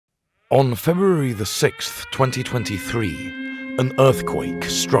On February the 6th, 2023, an earthquake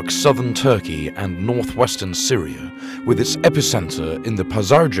struck southern Turkey and northwestern Syria, with its epicenter in the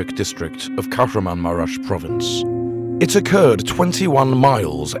Pazarcık district of Kahramanmaraş Province. It occurred 21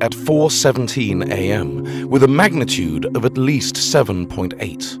 miles at 4:17 a.m. with a magnitude of at least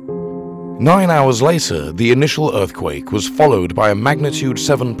 7.8. 9 hours later, the initial earthquake was followed by a magnitude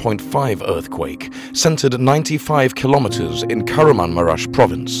 7.5 earthquake centered 95 kilometers in Kahramanmaraş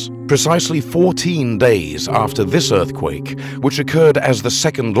Province. Precisely 14 days after this earthquake, which occurred as the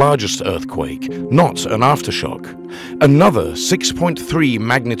second largest earthquake, not an aftershock, another 6.3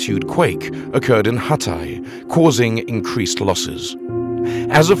 magnitude quake occurred in Hatay, causing increased losses.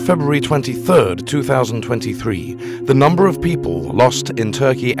 As of February 23, 2023, the number of people lost in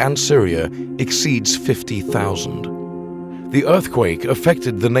Turkey and Syria exceeds 50,000. The earthquake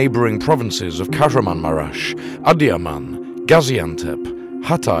affected the neighboring provinces of Kahramanmaraş, Adıyaman, Gaziantep,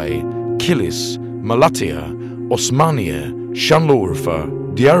 Hatay, Kilis, Malatya, Osmaniye, Şanlıurfa,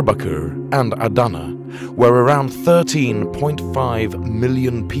 Diyarbakır, and Adana, where around 13.5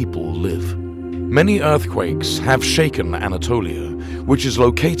 million people live. Many earthquakes have shaken Anatolia, which is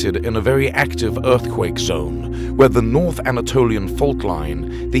located in a very active earthquake zone, where the North Anatolian fault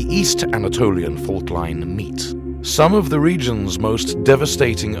line, the East Anatolian fault line meet. Some of the region's most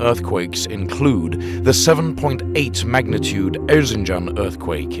devastating earthquakes include the 7.8 magnitude Erzincan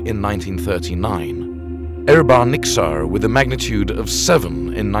earthquake in 1939, Erba-Niksar with a magnitude of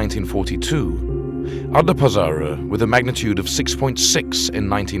 7 in 1942, Adapazarı with a magnitude of 6.6 in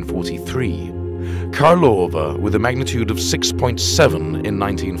 1943, Karlova with a magnitude of 6.7 in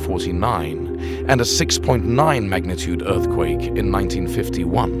 1949, and a 6.9 magnitude earthquake in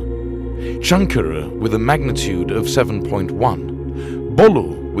 1951. Çankırı with a magnitude of 7.1,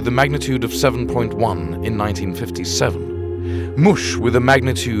 Bolu with a magnitude of 7.1 in 1957, Muş with a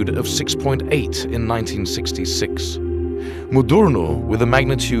magnitude of 6.8 in 1966, Mudurnu with a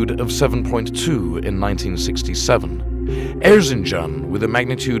magnitude of 7.2 in 1967, Erzincan with a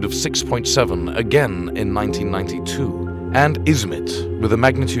magnitude of 6.7 again in 1992, and Izmit with a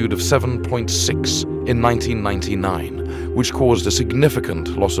magnitude of 7.6 in 1999, which caused a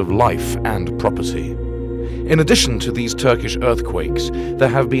significant loss of life and property. In addition to these Turkish earthquakes, there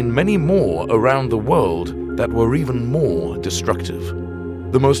have been many more around the world that were even more destructive.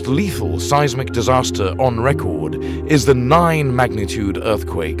 The most lethal seismic disaster on record is the 9 magnitude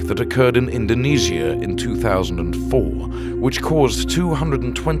earthquake that occurred in Indonesia in 2004, which caused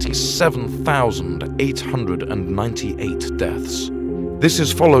 227,898 deaths. This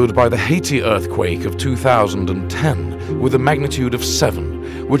is followed by the Haiti earthquake of 2010 with a magnitude of 7,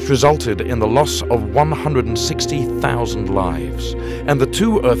 which resulted in the loss of 160,000 lives, and the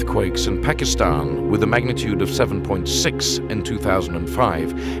 2 earthquakes in Pakistan with a magnitude of 7.6 in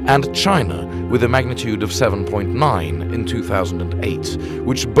 2005, and China with a magnitude of 7.9 in 2008,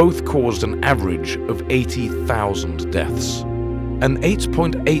 which both caused an average of 80,000 deaths. An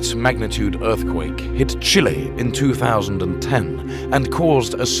 8.8 magnitude earthquake hit Chile in 2010 and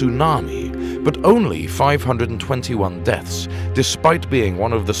caused a tsunami, but only 521 deaths, despite being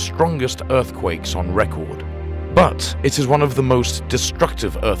one of the strongest earthquakes on record. But it is one of the most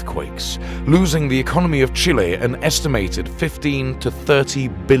destructive earthquakes, losing the economy of Chile an estimated $15 to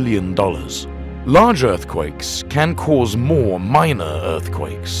 $30 billion. Large earthquakes can cause more minor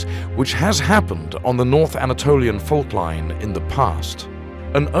earthquakes, which has happened on the North Anatolian fault line in the past.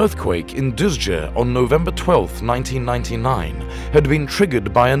 An earthquake in Düzce on November 12, 1999 had been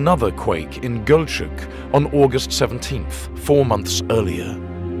triggered by another quake in Gölcük on August 17, 4 months earlier.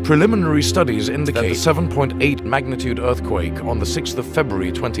 Preliminary studies indicate that the 7.8 magnitude earthquake on the 6th of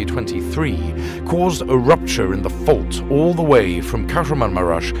February 2023 caused a rupture in the fault all the way from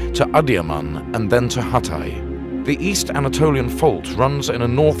Kahramanmaraş to Adıyaman and then to Hatay. The East Anatolian Fault runs in a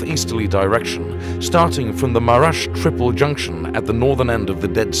northeasterly direction, starting from the Maraş Triple Junction at the northern end of the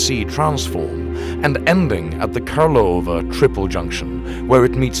Dead Sea Transform and ending at the Karlova Triple Junction, where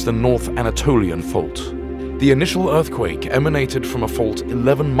it meets the North Anatolian Fault. The initial earthquake emanated from a fault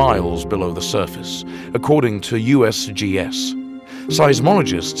 11 miles below the surface, according to USGS.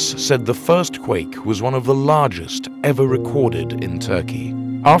 Seismologists said the first quake was one of the largest ever recorded in Turkey.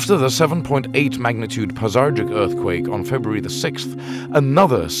 After the 7.8 magnitude Pazarcık earthquake on February the 6th,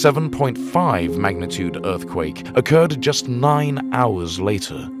 another 7.5 magnitude earthquake occurred just 9 hours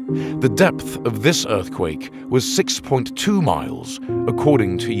later. The depth of this earthquake was 6.2 miles,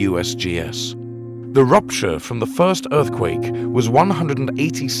 according to USGS. The rupture from the first earthquake was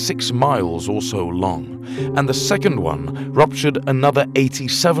 186 miles or so long, and the second one ruptured another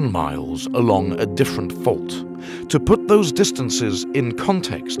 87 miles along a different fault. To put those distances in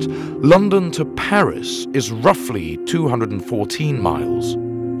context, London to Paris is roughly 214 miles.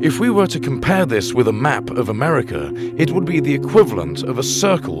 If we were to compare this with a map of America, it would be the equivalent of a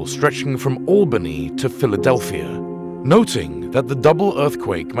circle stretching from Albany to Philadelphia. Noting that the double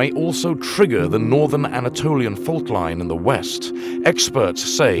earthquake may also trigger the northern Anatolian fault line in the west, experts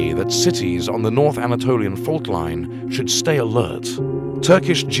say that cities on the North Anatolian fault line should stay alert.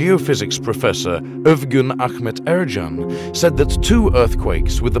 Turkish geophysics professor Övgün Ahmet Ercan said that 2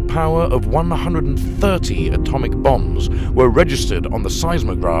 earthquakes with the power of 130 atomic bombs were registered on the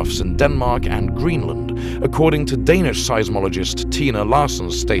seismographs in Denmark and Greenland, according to Danish seismologist Tina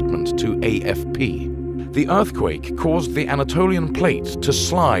Larsen's statement to AFP. The earthquake caused the Anatolian plate to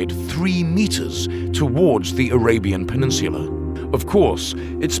slide 3 meters towards the Arabian Peninsula. Of course,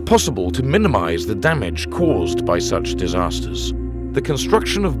 it's possible to minimize the damage caused by such disasters. The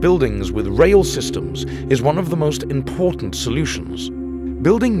construction of buildings with rail systems is one of the most important solutions.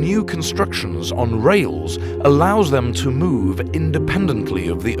 Building new constructions on rails allows them to move independently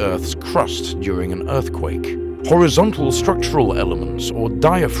of the Earth's crust during an earthquake. Horizontal structural elements, or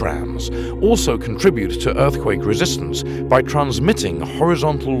diaphragms, also contribute to earthquake resistance by transmitting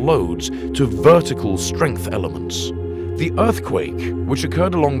horizontal loads to vertical strength elements. The earthquake, which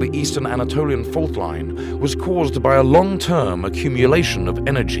occurred along the eastern Anatolian fault line, was caused by a long-term accumulation of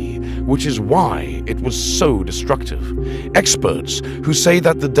energy, which is why it was so destructive. Experts, who say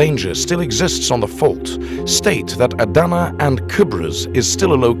that the danger still exists on the fault, state that Adana and Kıbrıs is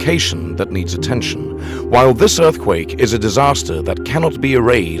still a location that needs attention, while this earthquake is a disaster that cannot be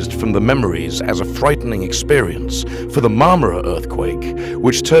erased from the memories as a frightening experience for the Marmara earthquake,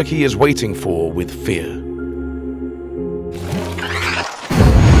 which Turkey is waiting for with fear.